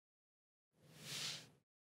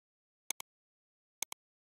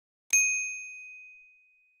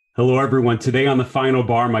Hello, everyone. Today on the final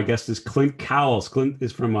bar, my guest is Clint Cowles. Clint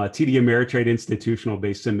is from TD Ameritrade Institutional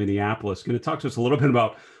based in Minneapolis. Going to talk to us a little bit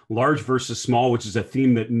about large versus small, which is a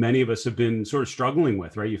theme that many of us have been sort of struggling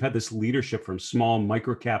with, right? You've had this leadership from small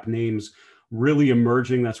microcap names really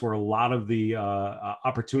emerging. That's where a lot of the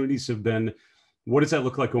opportunities have been. What does that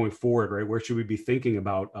look like going forward, right? Where should we be thinking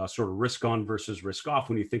about sort of risk on versus risk off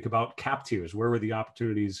when you think about cap tiers? Where would the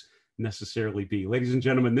opportunities necessarily be? Ladies and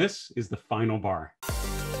gentlemen, this is the final bar.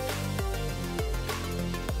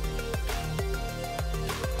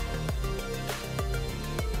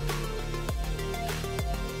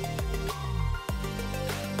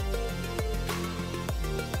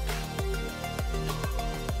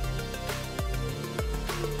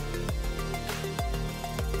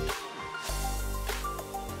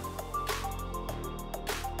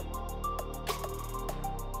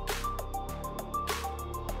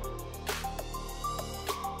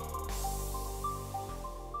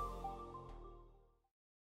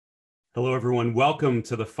 Hello, everyone. Welcome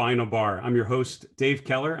to the final bar. I'm your host, Dave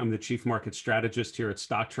Keller. I'm the Chief Market Strategist here at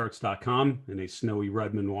StockCharts.com in a snowy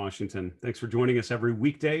Redmond, Washington. Thanks for joining us every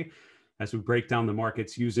weekday as we break down the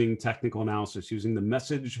markets using technical analysis, using the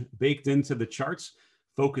message baked into the charts,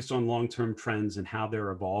 focus on long-term trends and how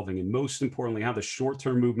they're evolving, and most importantly, how the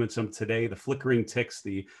short-term movements of today, the flickering ticks,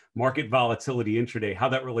 the market volatility intraday, how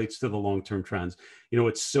that relates to the long-term trends. You know,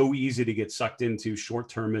 it's so easy to get sucked into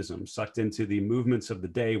short-termism, sucked into the movements of the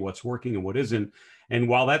day, what's working and what isn't. And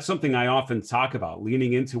while that's something I often talk about,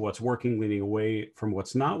 leaning into what's working, leaning away from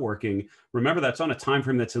what's not working, remember that's on a time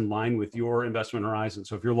frame that's in line with your investment horizon.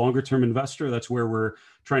 So if you're a longer-term investor, that's where we're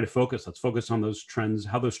trying to focus. Let's focus on those trends,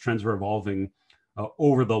 how those trends are evolving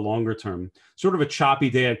over the longer term. Sort of a choppy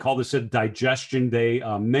day. I'd call this a digestion day.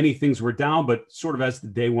 Many things were down, but sort of as the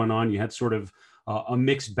day went on, you had sort of a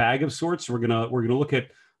mixed bag of sorts. We're gonna look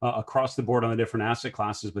at across the board on the different asset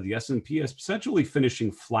classes, but the S&P is essentially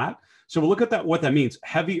finishing flat. So we'll look at that, what that means.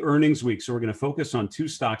 Heavy earnings week. So we're going to focus on two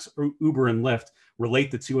stocks, Uber and Lyft,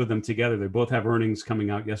 relate the two of them together. They both have earnings coming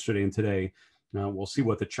out yesterday and today. We'll see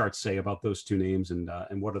what the charts say about those two names and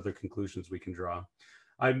what other conclusions we can draw.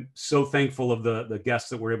 I'm so thankful of the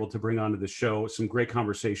guests that we're able to bring onto the show. Some great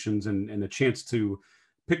conversations and a chance to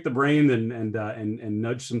pick the brain and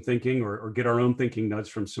nudge some thinking or get our own thinking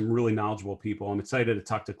nudged from some really knowledgeable people. I'm excited to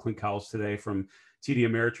talk to Clint Cowles today from TD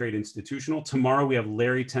Ameritrade Institutional. Tomorrow we have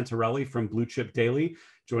Larry Tentarelli from Blue Chip Daily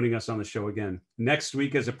joining us on the show again. Next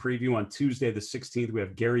week, as a preview, on Tuesday the 16th, we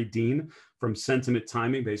have Gary Dean from Sentiment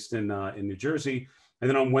Timing based in New Jersey. And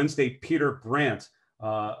then on Wednesday, Peter Brandt,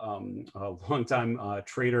 a longtime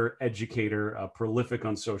trader, educator, prolific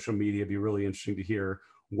on social media. It'd be really interesting to hear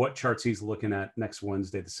what charts he's looking at next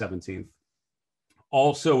Wednesday, the 17th.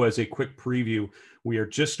 Also, as a quick preview, we are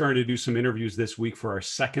just starting to do some interviews this week for our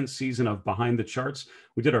second season of Behind the Charts.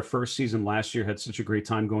 We did our first season last year, had such a great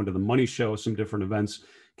time going to the Money Show, some different events,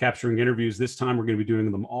 capturing interviews. This time, we're going to be doing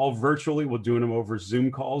them all virtually. We're doing them over Zoom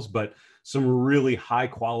calls, but some really high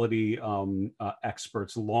quality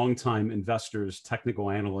experts, longtime investors, technical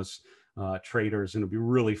analysts, traders. And it'll be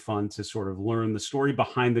really fun to sort of learn the story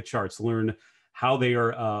behind the charts, learn how they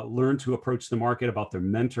are learn to approach the market, about their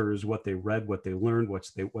mentors, what they read, what they learned, what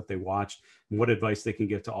they watched, and what advice they can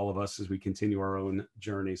give to all of us as we continue our own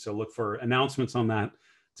journey. So look for announcements on that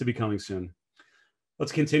to be coming soon.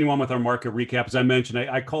 Let's continue on with our market recap. As I mentioned,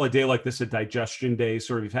 I call a day like this a digestion day.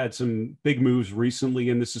 Sort of, we've had some big moves recently,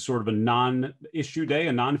 and this is sort of a non-issue day,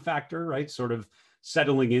 a non-factor, right? Sort of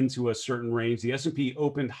settling into a certain range. The S&P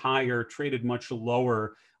opened higher, traded much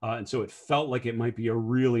lower, and so it felt like it might be a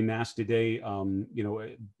really nasty day, around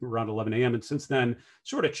 11 a.m. And since then,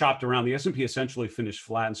 sort of chopped around. The S&P essentially finished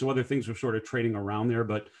flat, and so other things were sort of trading around there.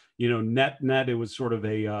 But net, it was sort of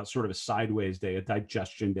a sideways day, a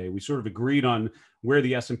digestion day. We sort of agreed on where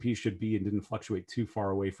the S&P should be and didn't fluctuate too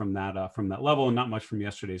far away from that level, and not much from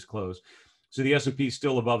yesterday's close. So the S&P is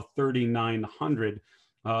still above 3,900.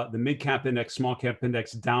 The mid cap index, small cap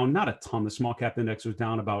index down, not a ton. The small cap index was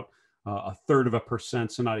down about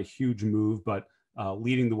 1/3%, so not a huge move, but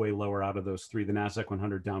leading the way lower out of those three. The NASDAQ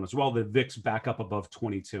 100 down as well. The VIX back up above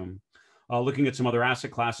 22. Looking at some other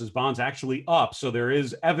asset classes, bonds actually up. So there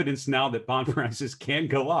is evidence now that bond prices can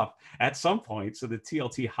go up at some point. So the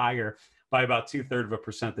TLT higher by about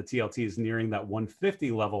 2/3%. The TLT is nearing that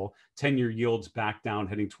 150 level. 10-year yields back down,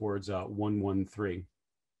 heading towards 113.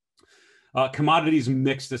 Commodities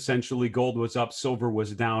mixed, essentially. Gold was up, silver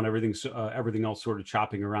was down. Everything else sort of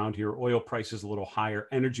chopping around here. Oil prices a little higher.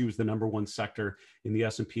 Energy was the #1 sector in the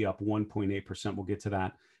S&P, up 1.8%. We'll get to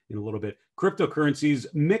that in a little bit. Cryptocurrencies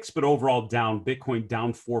mixed, but overall down. Bitcoin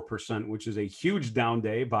down 4%, which is a huge down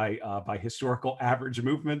day by historical average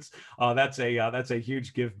movements. That's a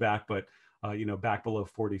huge give back, but back below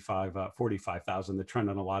 45,000. The trend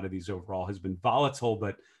on a lot of these overall has been volatile,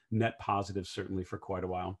 but net positive certainly for quite a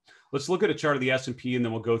while. Let's look at a chart of the S&P, and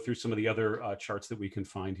then we'll go through some of the other charts that we can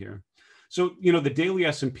find here. So, the daily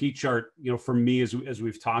S&P chart, for me, as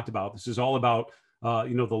we've talked about, this is all about,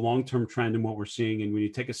 the long-term trend and what we're seeing. And when you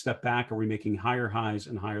take a step back, are we making higher highs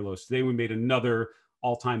and higher lows? Today, we made another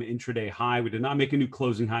all-time intraday high. We did not make a new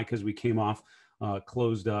closing high because we came off,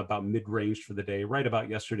 closed about mid-range for the day, right about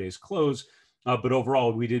yesterday's close. But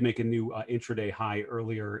overall, we did make a new intraday high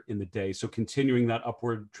earlier in the day. So continuing that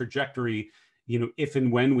upward trajectory, if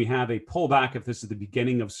and when we have a pullback, if this is the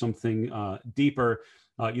beginning of something deeper,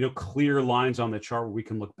 clear lines on the chart where we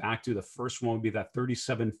can look back to. The first one would be that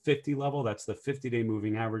 3750 level. That's the 50-day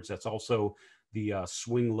moving average. That's also the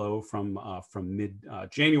swing low from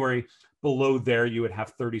mid-January. Below there, you would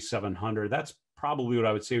have 3700. That's probably what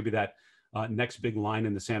I would say would be that next big line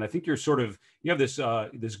in the sand. I think you have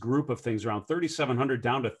this group of things around 3,700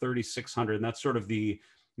 down to 3,600, and that's sort of the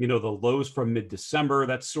lows from mid-December.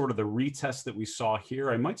 That's sort of the retest that we saw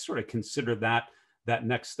here. I might sort of consider that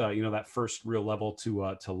next, that first real level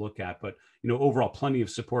to look at. But overall, plenty of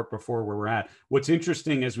support before where we're at. What's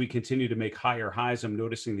interesting as we continue to make higher highs, I'm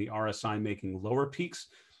noticing the RSI making lower peaks.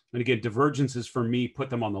 And again, divergences for me put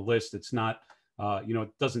them on the list. It's not. It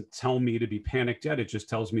doesn't tell me to be panicked yet. It just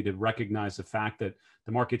tells me to recognize the fact that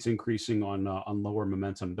the market's increasing on lower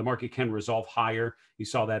momentum. The market can resolve higher. You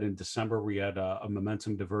saw that in December. We had a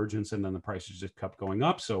momentum divergence, and then the prices just kept going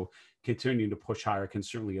up. So continuing to push higher can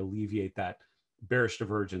certainly alleviate that bearish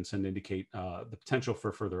divergence and indicate the potential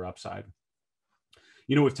for further upside.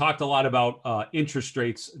 We've talked a lot about interest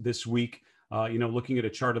rates this week. Looking at a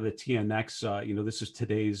chart of the TNX, this is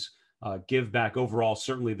today's give back. Overall,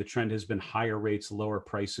 certainly the trend has been higher rates, lower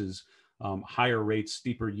prices, higher rates,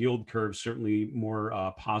 steeper yield curves, certainly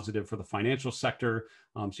more positive for the financial sector.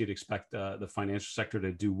 So you'd expect the financial sector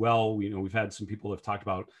to do well. We've had some people have talked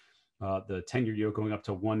about the 10-year yield going up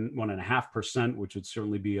to 1.5%, which would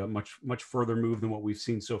certainly be a much further move than what we've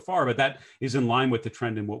seen so far. But that is in line with the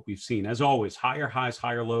trend and what we've seen. As always, higher highs,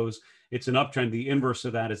 higher lows. It's an uptrend. The inverse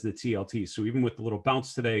of that is the TLT. So even with the little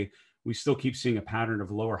bounce today, we still keep seeing a pattern of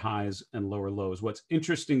lower highs and lower lows. What's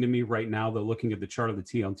interesting to me right now, though, looking at the chart of the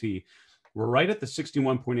TLT, we're right at the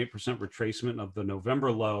 61.8% retracement of the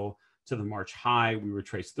November low to the March high. We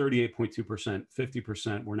retraced 38.2%,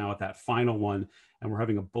 50%. We're now at that final one, and we're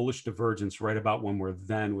having a bullish divergence right about when we're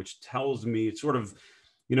then, which tells me it's sort of,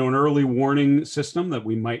 an early warning system that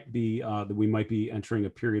we might be entering a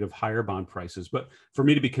period of higher bond prices. But for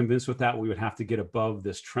me to be convinced with that, we would have to get above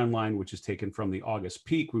this trend line, which is taken from the August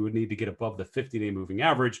peak. We would need to get above the 50-day moving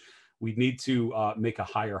average. We'd need to make a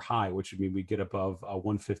higher high, which would mean we get above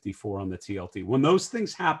 154 on the TLT. When those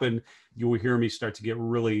things happen, you will hear me start to get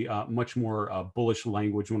really much more bullish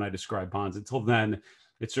language when I describe bonds. Until then,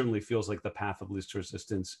 it certainly feels like the path of least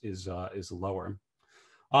resistance is lower.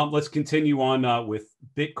 Let's continue on with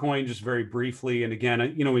Bitcoin just very briefly. And again,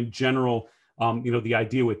 in general, the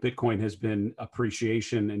idea with Bitcoin has been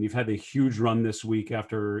appreciation. And you've had a huge run this week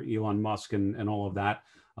after Elon Musk and all of that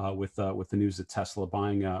with the news that Tesla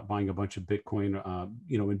buying a bunch of Bitcoin,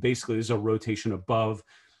 and basically there's a rotation above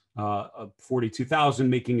 42,000,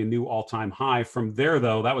 making a new all-time high. From there,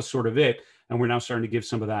 though, that was sort of it. And we're now starting to give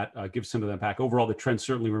some of that back. Overall, the trend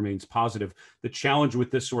certainly remains positive. The challenge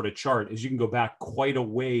with this sort of chart is you can go back quite a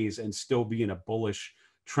ways and still be in a bullish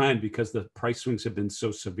trend because the price swings have been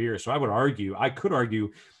so severe. So I could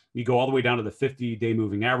argue, you go all the way down to the 50-day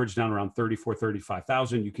moving average, down around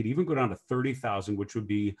 35,000. You could even go down to 30,000, which would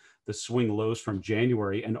be the swing lows from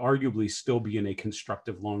January, and arguably still be in a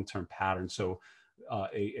constructive long-term pattern. So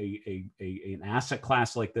an asset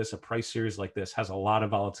class like this, a price series like this, has a lot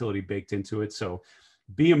of volatility baked into it. So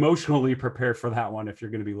be emotionally prepared for that one if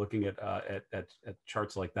you're going to be looking at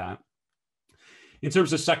charts like that. In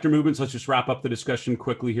terms of sector movements, let's just wrap up the discussion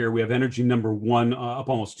quickly here. We have energy number one, up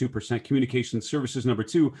almost 2%, communication services number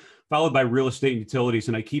two, followed by real estate and utilities.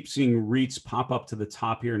 And I keep seeing REITs pop up to the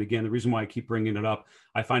top here. And again, the reason why I keep bringing it up,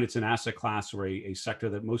 I find it's an asset class or a sector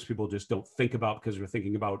that most people just don't think about because we're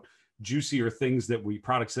thinking about juicier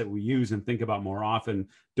products that we use and think about more often.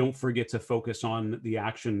 Don't forget to focus on the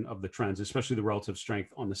action of the trends, especially the relative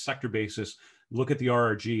strength on the sector basis. Look at the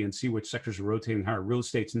RRG and see which sectors are rotating higher. Real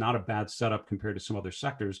estate's not a bad setup compared to some other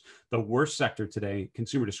sectors. The worst sector today,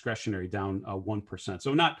 consumer discretionary, down 1%.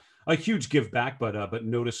 So not a huge give back, but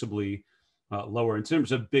noticeably lower. In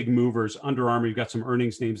terms of big movers, Under Armour, you've got some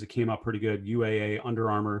earnings names that came out pretty good. UAA, Under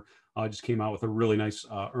Armour, just came out with a really nice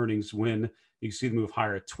earnings win. You can see the move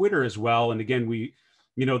higher at Twitter as well. And again,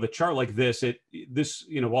 the chart like this,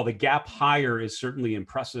 while the gap higher is certainly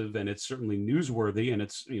impressive and it's certainly newsworthy, and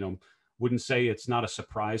it's, wouldn't say it's not a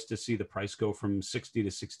surprise to see the price go from 60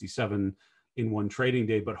 to 67 in one trading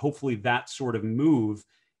day, but hopefully that sort of move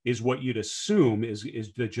is what you'd assume is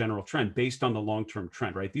the general trend based on the long-term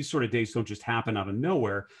trend, right? These sort of days don't just happen out of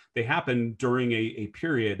nowhere. They happen during a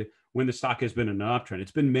period when the stock has been in an uptrend.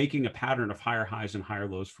 It's been making a pattern of higher highs and higher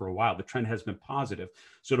lows for a while. The trend has been positive.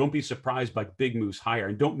 So don't be surprised by big moves higher,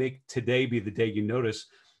 and don't make today be the day you notice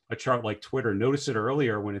a chart like Twitter. Notice it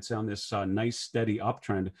earlier when it's on this nice steady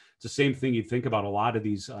uptrend. It's the same thing you'd think about a lot of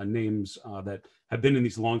these names that have been in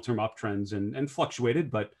these long-term uptrends and fluctuated,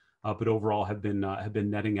 but overall have been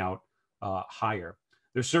netting out higher.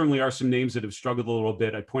 There certainly are some names that have struggled a little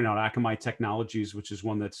bit. I'd point out Akamai Technologies, which is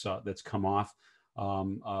one that's come off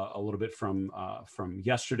a little bit from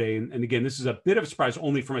yesterday. And again, this is a bit of a surprise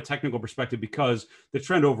only from a technical perspective because the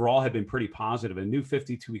trend overall had been pretty positive. A new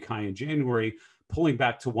 52-week high in January, pulling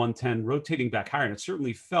back to 110, rotating back higher. And it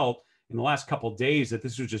certainly felt in the last couple of days that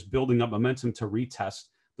this was just building up momentum to retest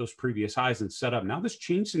those previous highs and set up. Now this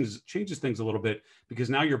changes things a little bit because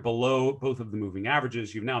now you're below both of the moving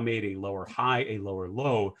averages. You've now made a lower high, a lower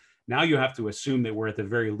low. Now you have to assume that we're at the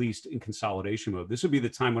very least in consolidation mode. This would be the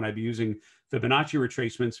time when I'd be using Fibonacci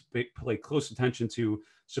retracements, pay close attention to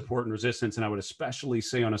support and resistance. And I would especially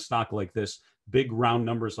say on a stock like this, big round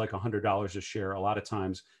numbers like $100 a share, a lot of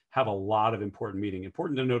times have a lot of important meaning.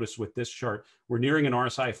 Important to notice with this chart, we're nearing an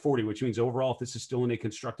RSI of 40, which means overall, if this is still in a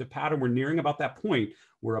constructive pattern, we're nearing about that point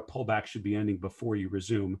where a pullback should be ending before you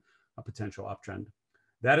resume a potential uptrend.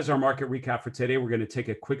 That is our market recap for today. We're going to take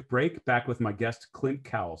a quick break. Back with my guest, Clint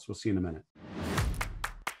Cowles. We'll see you in a minute.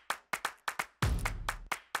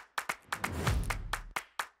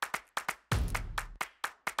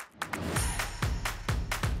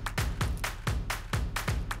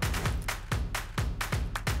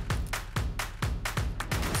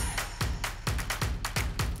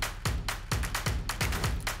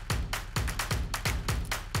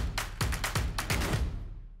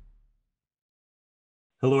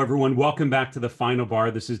 Hello, everyone. Welcome back to the Final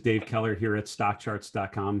Bar. This is Dave Keller here at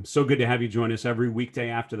StockCharts.com. So good to have you join us every weekday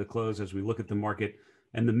after the close as we look at the market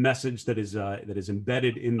and the message that is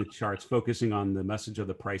embedded in the charts, focusing on the message of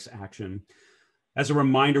the price action. As a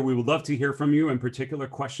reminder, we would love to hear from you, in particular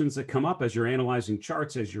questions that come up as you're analyzing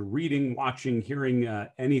charts, as you're reading, watching, hearing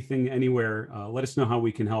anything, anywhere. Let us know how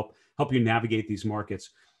we can help you navigate these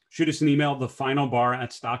markets. Shoot us an email,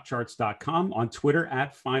 thefinalbar@stockcharts.com, on Twitter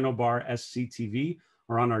 @finalbarsctv,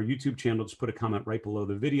 or on our YouTube channel. Just put a comment right below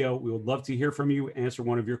the video. We would love to hear from you, answer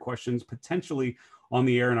one of your questions, potentially on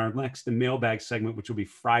the air in our next mailbag segment, which will be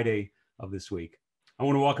Friday of this week. I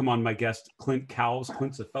want to welcome on my guest, Clint Cowles.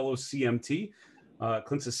 Clint's a fellow CMT.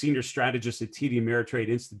 Clint's a senior strategist at TD Ameritrade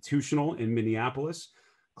Institutional in Minneapolis.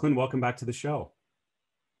 Clint, welcome back to the show.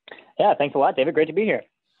 Yeah, thanks a lot, David. Great to be here.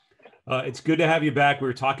 It's good to have you back. We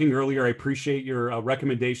were talking earlier. I appreciate your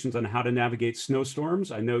recommendations on how to navigate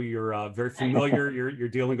snowstorms. I know you're very familiar. You're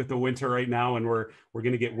dealing with the winter right now, and we're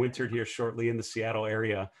going to get wintered here shortly in the Seattle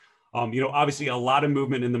area. Obviously a lot of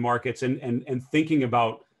movement in the markets, and thinking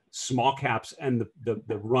about small caps and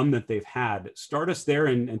the run that they've had. Start us there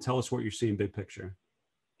and tell us what you're seeing big picture.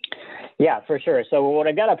 Yeah, for sure. So what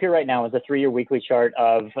I've got up here right now is a 3-year weekly chart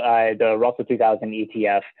of the Russell 2000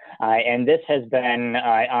 ETF. And this has been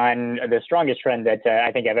on the strongest trend that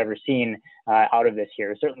I think I've ever seen out of this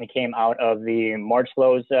year. It certainly came out of the March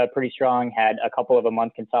lows pretty strong, had a couple of a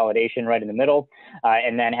month consolidation right in the middle,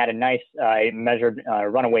 and then had a nice measured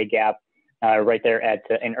runaway gap right there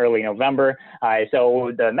in early November.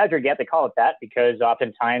 So the measured gap, they call it that because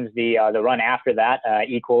oftentimes the run after that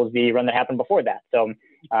equals the run that happened before that. So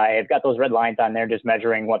I've got those red lines on there, just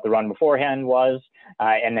measuring what the run beforehand was,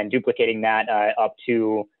 and then duplicating that up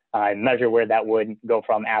to measure where that would go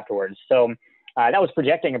from afterwards. So that was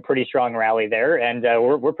projecting a pretty strong rally there, and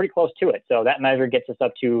we're pretty close to it. So that measure gets us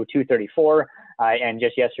up to 234, and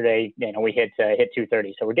just yesterday, we hit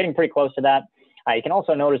 230. So we're getting pretty close to that. You can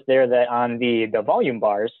also notice there that on the volume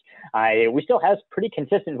bars, we still have pretty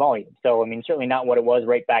consistent volume. So, I mean, certainly not what it was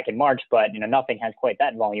right back in March, but, nothing has quite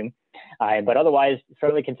that volume. But otherwise,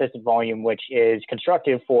 fairly consistent volume, which is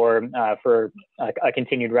constructive for a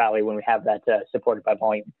continued rally when we have that supported by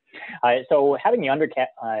volume. So having the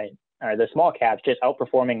or the small caps just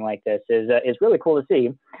outperforming like this is really cool to see.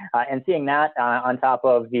 And seeing that on top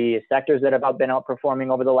of the sectors that have been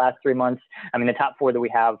outperforming over the last 3 months. I mean, the top four that we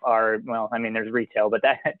have are, well, I mean, there's retail, but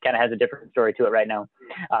that kind of has a different story to it right now.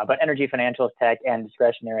 But energy, financials, tech, and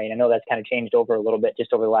discretionary. And I know that's kind of changed over a little bit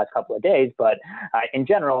just over the last couple of days, but in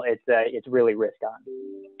general, it's really risk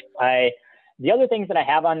on. The other things that I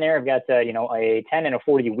have on there, I've got, a 10 and a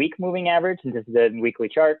 40 week moving average, and this is the weekly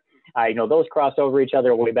chart. Those crossed over each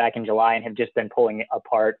other way back in July and have just been pulling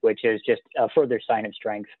apart, which is just a further sign of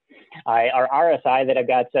strength. Our RSI that I've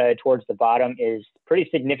got towards the bottom is pretty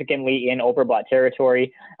significantly in overbought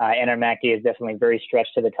territory, and our MACD is definitely very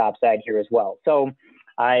stretched to the top side here as well. So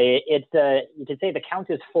you could say the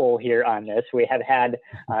count is full here on this. We have had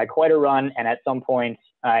quite a run, and at some point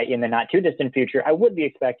in the not too distant future, I would be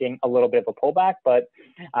expecting a little bit of a pullback, but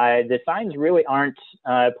the signs really aren't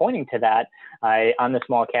pointing to that on the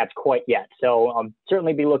small caps quite yet. So I'll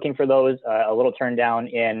certainly be looking for those, a little turn down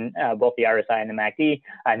in both the RSI and the MACD,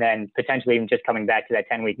 and then potentially even just coming back to that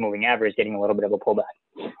 10-week moving average, getting a little bit of a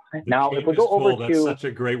pullback. Now, if we go over to... That's such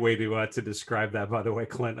a great way to describe that, by the way,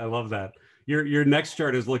 Clint. I love that. Your next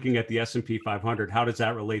chart is looking at the S&P 500. How does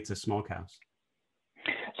that relate to small caps?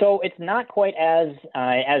 So it's not quite as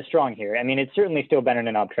strong here. I mean, it's certainly still been in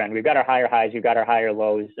an uptrend. We've got our higher highs, we've got our higher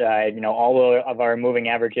lows. All of our moving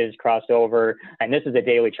averages crossed over, and this is a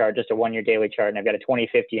daily chart, just a one-year daily chart, and I've got a 20,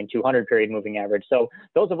 50, and 200 period moving average. So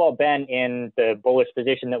those have all been in the bullish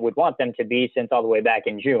position that we'd want them to be since all the way back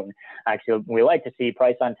in June. Actually, we like to see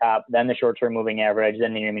price on top, then the short-term moving average,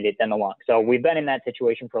 then the intermediate, then the long. So we've been in that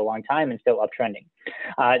situation for a long time and still uptrending.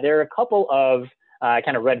 There are a couple of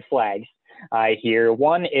kind of red flags here.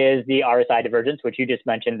 One is the RSI divergence, which you just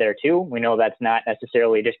mentioned there too. We know that's not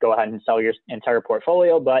necessarily just go ahead and sell your entire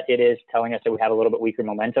portfolio, but it is telling us that we have a little bit weaker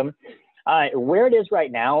momentum. Where it is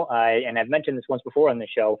right now, and I've mentioned this once before on the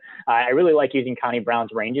show, I really like using Connie Brown's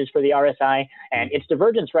ranges for the RSI, and its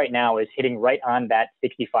divergence right now is hitting right on that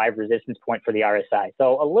 65 resistance point for the RSI.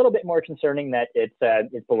 So a little bit more concerning that it's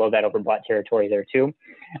below that overbought territory there too.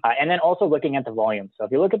 And then also looking at the volume. So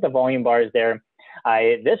if you look at the volume bars there,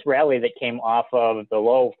 this rally that came off of the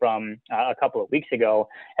low from a couple of weeks ago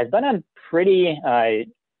has been on pretty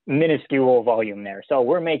minuscule volume there. So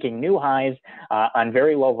we're making new highs on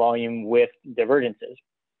very low volume with divergences.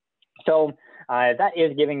 So that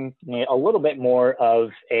is giving me a little bit more of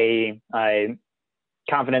a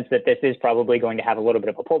confidence that this is probably going to have a little bit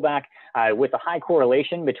of a pullback. With a high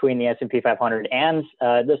correlation between the S&P 500 and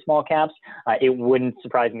the small caps, it wouldn't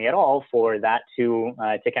surprise me at all for that to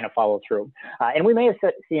kind of follow through. And we may have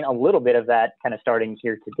seen a little bit of that kind of starting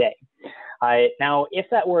here today. Now, if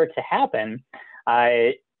that were to happen,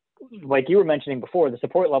 like you were mentioning before, the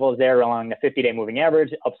support level is there along the 50-day moving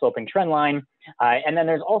average, upsloping trend line. And then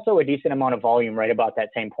there's also a decent amount of volume right about that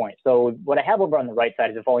same point. So what I have over on the right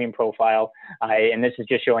side is a volume profile. And this is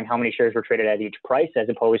just showing how many shares were traded at each price as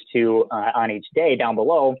opposed to on each day down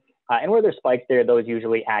below. And where there's spikes there, those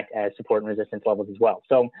usually act as support and resistance levels as well.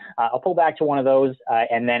 So I'll pull back to one of those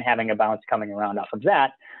and then having a bounce coming around off of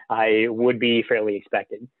that would be fairly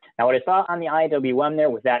expected. Now, what I saw on the IWM there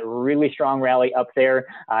was that really strong rally up there.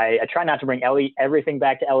 I try not to bring everything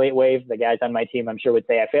back to Elliott wave. The guys on my team, I'm sure, would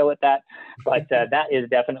say I fail at that. But that is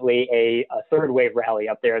definitely a third wave rally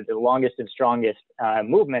up there, the longest and strongest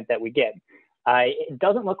movement that we get. It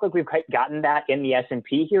doesn't look like we've quite gotten that in the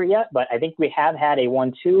S&P here yet, but I think we have had a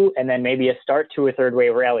 1-2 and then maybe a start to a third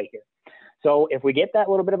wave rally here. So if we get that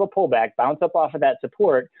little bit of a pullback, bounce up off of that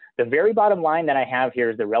support, the very bottom line that I have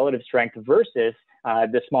here is the relative strength versus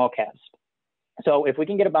the small caps. So if we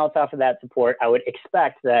can get a bounce off of that support, I would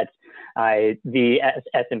expect that the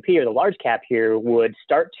S&P or the large cap here would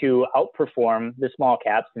start to outperform the small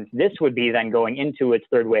caps, since this would be then going into its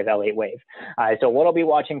third wave, L8 wave. So what I'll be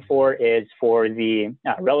watching for is for the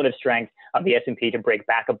relative strength of the S&P to break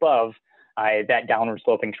back above that downward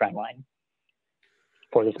sloping trend line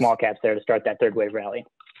for the small caps there to start that third wave rally.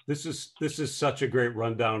 This is such a great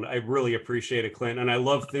rundown. I really appreciate it, Clint. And I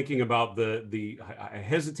love thinking about I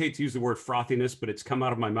hesitate to use the word frothiness, but it's come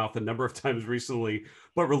out of my mouth a number of times recently,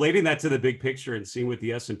 but relating that to the big picture and seeing with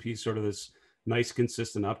the S&P sort of this nice,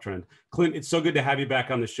 consistent uptrend. Clint, it's so good to have you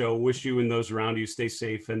back on the show. Wish you and those around you stay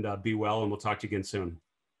safe and be well, and we'll talk to you again soon.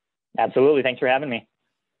 Absolutely. Thanks for having me.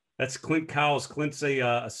 That's Clint Cowles. Clint's a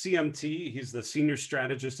CMT. He's the senior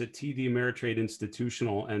strategist at TD Ameritrade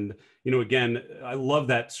Institutional. And, again, I love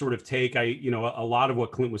that sort of take. A lot of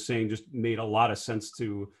what Clint was saying just made a lot of sense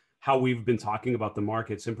to how we've been talking about the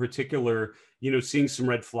markets. In particular, seeing some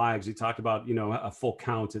red flags. He talked about, a full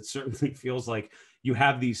count. It certainly feels like you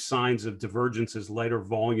have these signs of divergences, lighter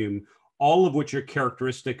volume, all of which are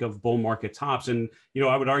characteristic of bull market tops. And,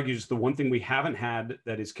 I would argue just the one thing we haven't had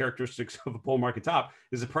that is characteristics of a bull market top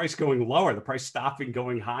is the price going lower, the price stopping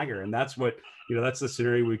going higher. And that's what, that's the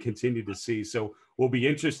scenario we continue to see. So we'll be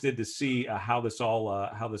interested to see how this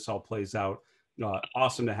all plays out.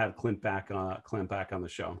 Awesome to have Clint back on the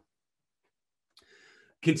show.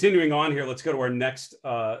 Continuing on here, let's go to our next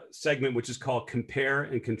segment, which is called Compare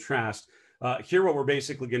and Contrast. Here, what we're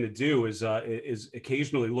basically going to do is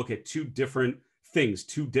occasionally look at two different things,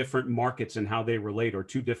 two different markets and how they relate, or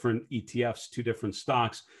two different ETFs, two different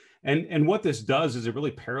stocks. And what this does is it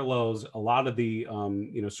really parallels a lot of the,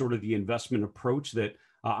 sort of the investment approach that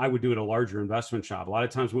I would do at a larger investment shop. A lot of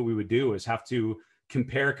times what we would do is have to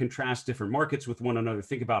compare, contrast different markets with one another,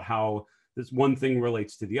 think about how this one thing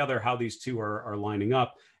relates to the other, how these two are lining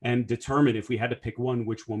up, and determine if we had to pick one,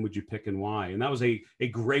 which one would you pick and why? And that was a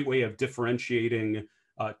great way of differentiating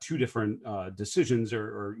two different decisions,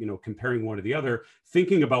 or comparing one to the other,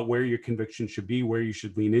 thinking about where your conviction should be, where you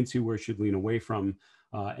should lean into, where you should lean away from.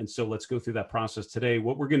 And so let's go through that process today.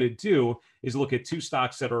 What we're going to do is look at two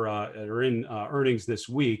stocks that are in earnings this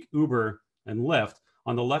week, Uber and Lyft.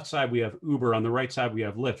 On the left side, we have Uber. On the right side, we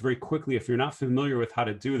have Lyft. Very quickly, if you're not familiar with how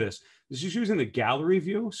to do this, this is using the gallery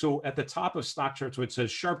view. So at the top of StockCharts, where it says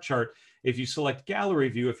Sharp Chart, if you select gallery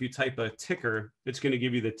view, if you type a ticker, it's going to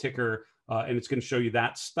give you the ticker, and it's going to show you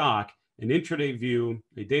that stock, an intraday view,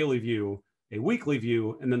 a daily view, a weekly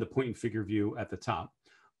view, and then the point and figure view at the top.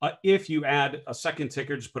 If you add a second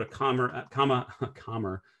ticker, just put a comma,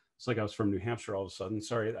 it's like I was from New Hampshire all of a sudden,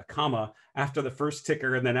 sorry, a comma after the first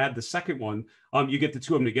ticker, and then add the second one, you get the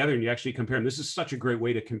two of them together and you actually compare them. This is such a great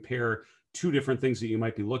way to compare two different things that you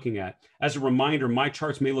might be looking at. As a reminder, my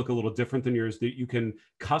charts may look a little different than yours, that you can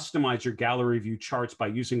customize your gallery view charts by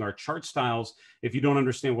using our chart styles. If you don't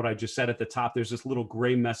understand what I just said at the top, there's this little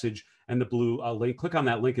gray message and the blue link. Click on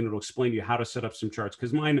that link and it'll explain to you how to set up some charts,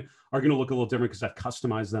 because mine are going to look a little different because I've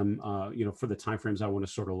customized them for the timeframes I want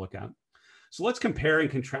to sort of look at. So let's compare and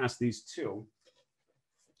contrast these two.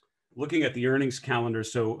 Looking at the earnings calendar,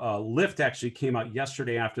 so Lyft actually came out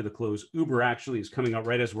yesterday after the close. Uber actually is coming out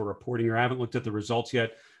right as we're reporting here. I haven't looked at the results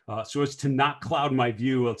yet. So as to not cloud my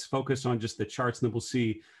view, let's focus on just the charts, and then we'll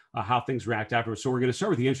see how things react afterwards. So we're going to start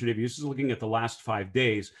with the intraday view. This is looking at the last 5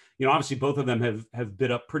 days. Obviously both of them have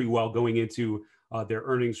bid up pretty well going into their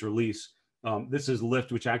earnings release. This is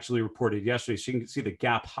Lyft, which actually reported yesterday. So you can see the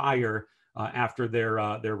gap higher after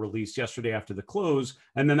their release yesterday after the close.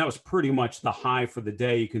 And then that was pretty much the high for the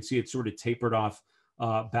day. You can see it sort of tapered off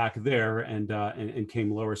back there and came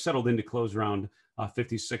lower, settled into close around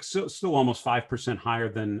 56. So still almost 5% higher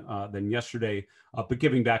than yesterday, but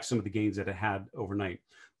giving back some of the gains that it had overnight.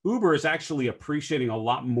 Uber is actually appreciating a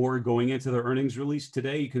lot more going into their earnings release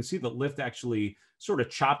today. You can see that Lyft actually sort of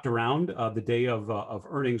chopped around the day of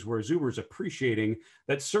earnings, whereas Uber is appreciating.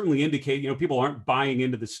 That certainly indicate, people aren't buying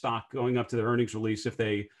into the stock going up to their earnings release if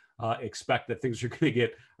they expect that things are going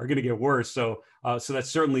to get worse. So that's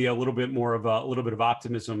certainly a little bit of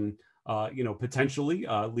optimism, potentially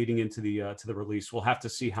leading into the release. We'll have to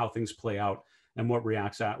see how things play out and what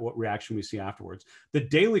reaction we see afterwards. The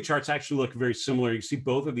daily charts actually look very similar. You see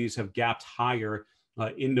both of these have gapped higher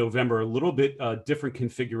in November, a little bit different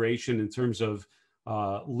configuration in terms of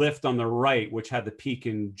Lyft on the right, which had the peak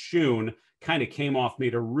in June, kind of came off,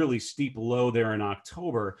 made a really steep low there in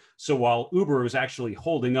October. So while Uber was actually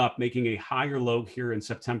holding up, making a higher low here in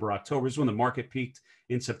September, October is when the market peaked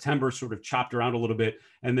in September, sort of chopped around a little bit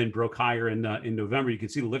and then broke higher in November. You can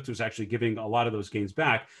see the Lyft was actually giving a lot of those gains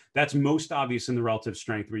back. That's most obvious in the relative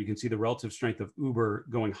strength, where you can see the relative strength of Uber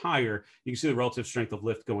going higher. You can see the relative strength of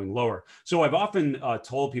Lyft going lower. So I've often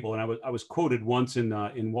told people, and I was quoted once in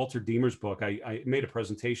Walter Diemer's book, I made a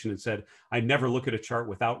presentation and said, I never look at a chart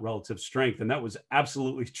without relative strength. And that was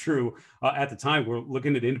absolutely true at the time. We're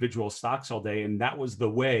looking at individual stocks all day, and that was the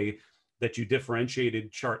way that you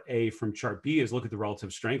differentiated chart A from chart B, is look at the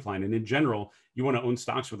relative strength line. And in general, you want to own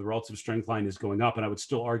stocks where the relative strength line is going up. And I would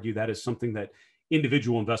still argue that is something that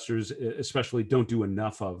individual investors especially don't do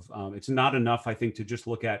enough of. It's not enough, I think, to just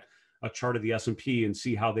look at a chart of the S&P and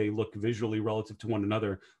see how they look visually relative to one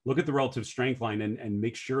another. Look at the relative strength line and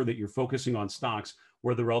make sure that you're focusing on stocks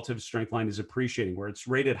where the relative strength line is appreciating, where it's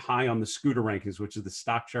rated high on the scooter rankings, which is the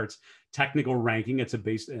StockCharts technical ranking. It's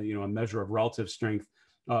a measure of relative strength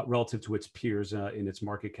relative to its peers in its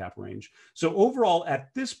market cap range. So overall,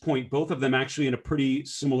 at this point, both of them actually in a pretty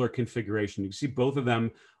similar configuration. You can see both of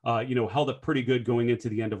them, held up pretty good going into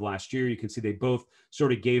the end of last year. You can see they both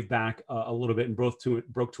sort of gave back a little bit and broke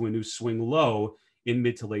to a new swing low in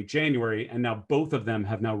mid to late January. And now both of them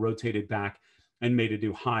have now rotated back and made a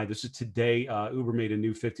new high. This is today. Uber made a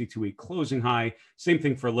new 52-week closing high. Same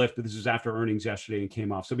thing for Lyft, but this is after earnings yesterday and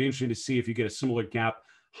came off. So it'll be interesting to see if you get a similar gap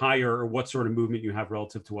higher or what sort of movement you have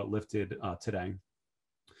relative to what Lyft did today.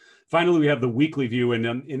 Finally, we have the weekly view. And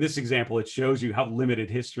in this example, it shows you how limited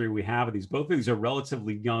history we have of these. Both of these are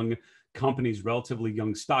relatively young companies, relatively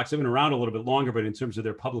young stocks. They've been around a little bit longer, but in terms of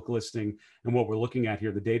their public listing and what we're looking at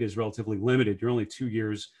here, the data is relatively limited. You're only 2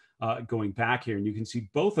 years going back here. And you can see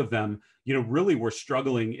both of them, really were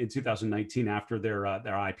struggling in 2019 after their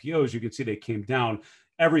IPOs. You can see they came down.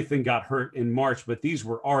 Everything got hurt in March, but these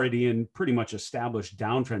were already in pretty much established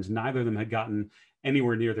downtrends. Neither of them had gotten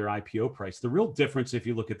anywhere near their IPO price. The real difference, if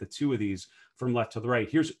you look at the two of these from left to the right,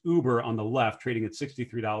 here's Uber on the left, trading at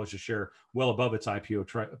 $63 a share, well above its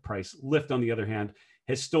IPO price. Lyft, on the other hand,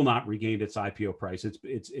 has still not regained its IPO price.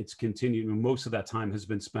 It's continued. Most of that time has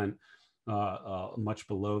been spent much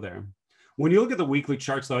below there. When you look at the weekly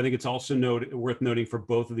charts, though, I think it's also worth noting for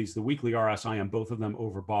both of these, the weekly RSI on both of them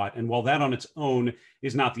overbought. And while that on its own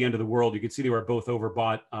is not the end of the world, you can see they were both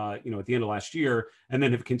overbought, at the end of last year, and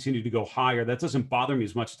then have continued to go higher. That doesn't bother me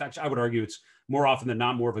as much. Actually, I would argue it's more often than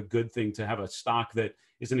not more of a good thing to have a stock that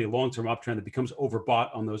is in a long-term uptrend that becomes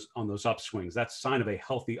overbought on those upswings. That's a sign of a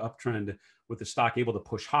healthy uptrend with the stock able to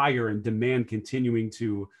push higher and demand continuing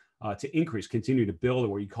to increase, continue to build, or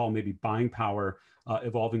what you call maybe buying power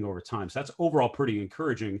evolving over time. So that's overall pretty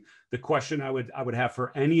encouraging. The question I would have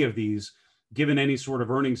for any of these, given any sort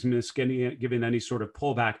of earnings miss, given any sort of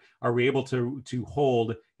pullback, are we able to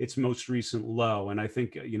hold its most recent low? And I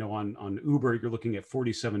think on Uber you're looking at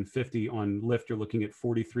 47.50. On Lyft you're looking at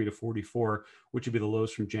 43 to 44, which would be the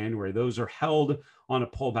lows from January. Those are held on a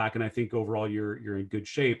pullback, and I think overall you're in good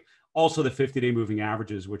shape. Also, the 50-day moving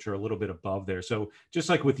averages, which are a little bit above there. So just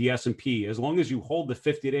like with the S&P, as long as you hold the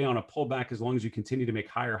 50-day on a pullback, as long as you continue to make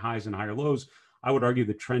higher highs and higher lows, I would argue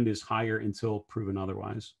the trend is higher until proven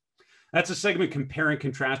otherwise. That's a segment compare and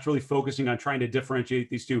contrast, really focusing on trying to differentiate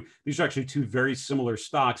these two. These are actually two very similar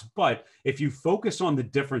stocks, but if you focus on the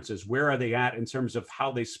differences, where are they at in terms of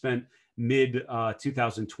how they spent mid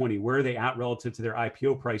 2020, where are they at relative to their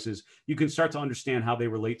IPO prices, you can start to understand how they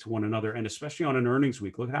relate to one another. And especially on an earnings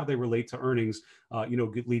week, look at how they relate to earnings,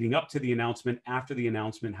 leading up to the announcement, after the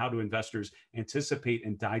announcement, how do investors anticipate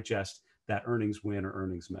and digest that earnings win or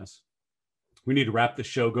earnings miss. We need to wrap the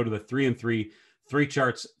show. Go to the 3 and 3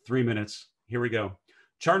 charts, 3 minutes. Here we go.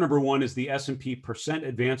 Chart number one is the S&P percent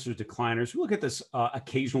advancers decliners. We look at this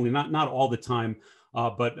occasionally, not all the time,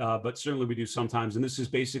 but certainly we do sometimes. And this is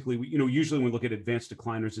basically, usually when we look at advanced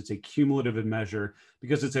decliners, it's a cumulative measure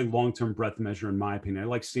because it's a long-term breadth measure, in my opinion. I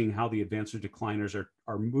like seeing how the advanced decliners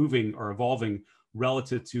are moving or evolving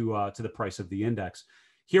relative to the price of the index.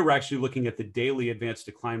 Here, we're actually looking at the daily advanced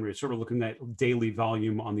decline rate, sort of looking at daily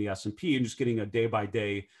volume on the S&P and just getting a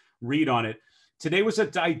day-by-day read on it. Today was a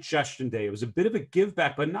digestion day. It was a bit of a give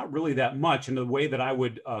back, but not really that much. And the way that I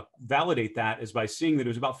would validate that is by seeing that it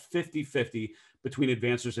was about 50-50 between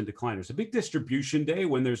advancers and decliners. A big distribution day,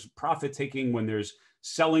 when there's profit taking, when there's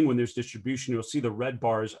selling, when there's distribution, you'll see the red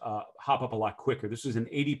bars hop up a lot quicker. This is an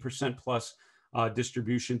 80% plus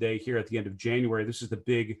distribution day here at the end of January. This is the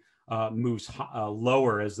big moves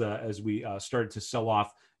lower as we started to sell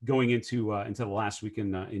off going into the last week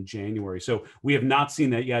in January. So we have not seen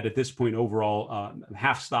that yet at this point. Overall,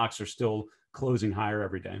 half stocks are still closing higher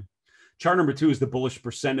every day. Chart number two is the bullish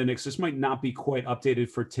percent index. This might not be quite updated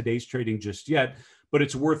for today's trading just yet, but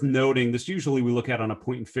it's worth noting. This usually we look at on a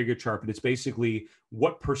point and figure chart, but it's basically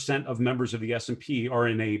what percent of members of the S&P are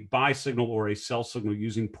in a buy signal or a sell signal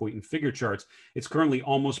using point and figure charts. It's currently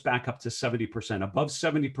almost back up to 70%. Above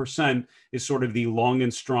 70% is sort of the long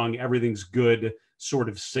and strong, everything's good sort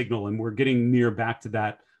of signal, and we're getting near back to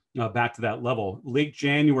that level. Late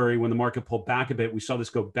January, when the market pulled back a bit, we saw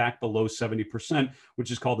this go back below 70%,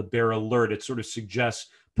 which is called the bear alert. It sort of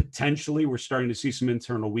suggests potentially we're starting to see some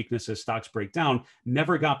internal weakness as stocks break down.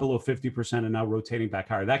 Never got below 50% and now rotating back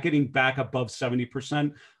higher. That getting back above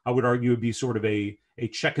 70%, I would argue would be sort of a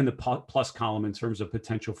check in the plus column in terms of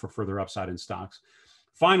potential for further upside in stocks.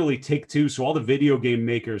 Finally, Take-Two. So all the video game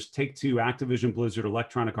makers, Take-Two, Activision, Blizzard,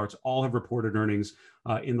 Electronic Arts, all have reported earnings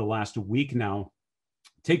in the last week now.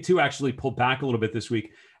 Take-Two actually pulled back a little bit this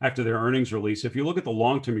week after their earnings release. If you look at the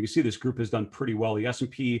long term, you can see this group has done pretty well. The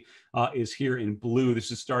S&P is here in blue.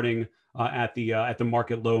 This is starting at the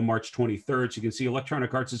market low March 23rd. So you can see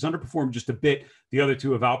Electronic Arts has underperformed just a bit. The other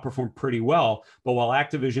two have outperformed pretty well. But while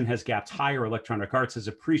Activision has gapped higher, Electronic Arts has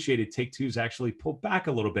appreciated. Take-Two's actually pulled back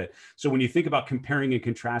a little bit. So when you think about comparing and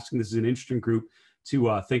contrasting, this is an interesting group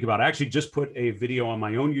to think about. I actually just put a video on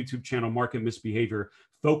my own YouTube channel, Market Misbehavior,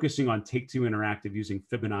 focusing on Take-Two Interactive using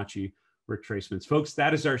Fibonacci retracements. Folks,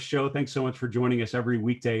 that is our show. Thanks so much for joining us every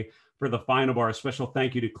weekday for the Final Bar. A special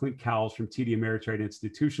thank you to Clint Cowles from TD Ameritrade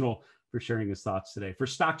Institutional for sharing his thoughts today. For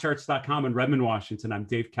StockCharts.com in Redmond, Washington, I'm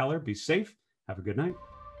Dave Keller. Be safe. Have a good night.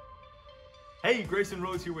 Hey, Grayson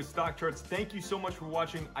Rose here with StockCharts. Thank you so much for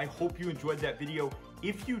watching. I hope you enjoyed that video.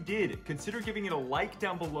 If you did, consider giving it a like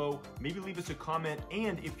down below, maybe leave us a comment,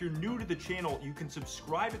 and if you're new to the channel, you can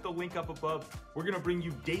subscribe at the link up above. We're gonna bring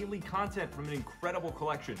you daily content from an incredible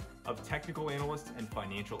collection of technical analysts and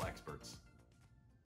financial experts.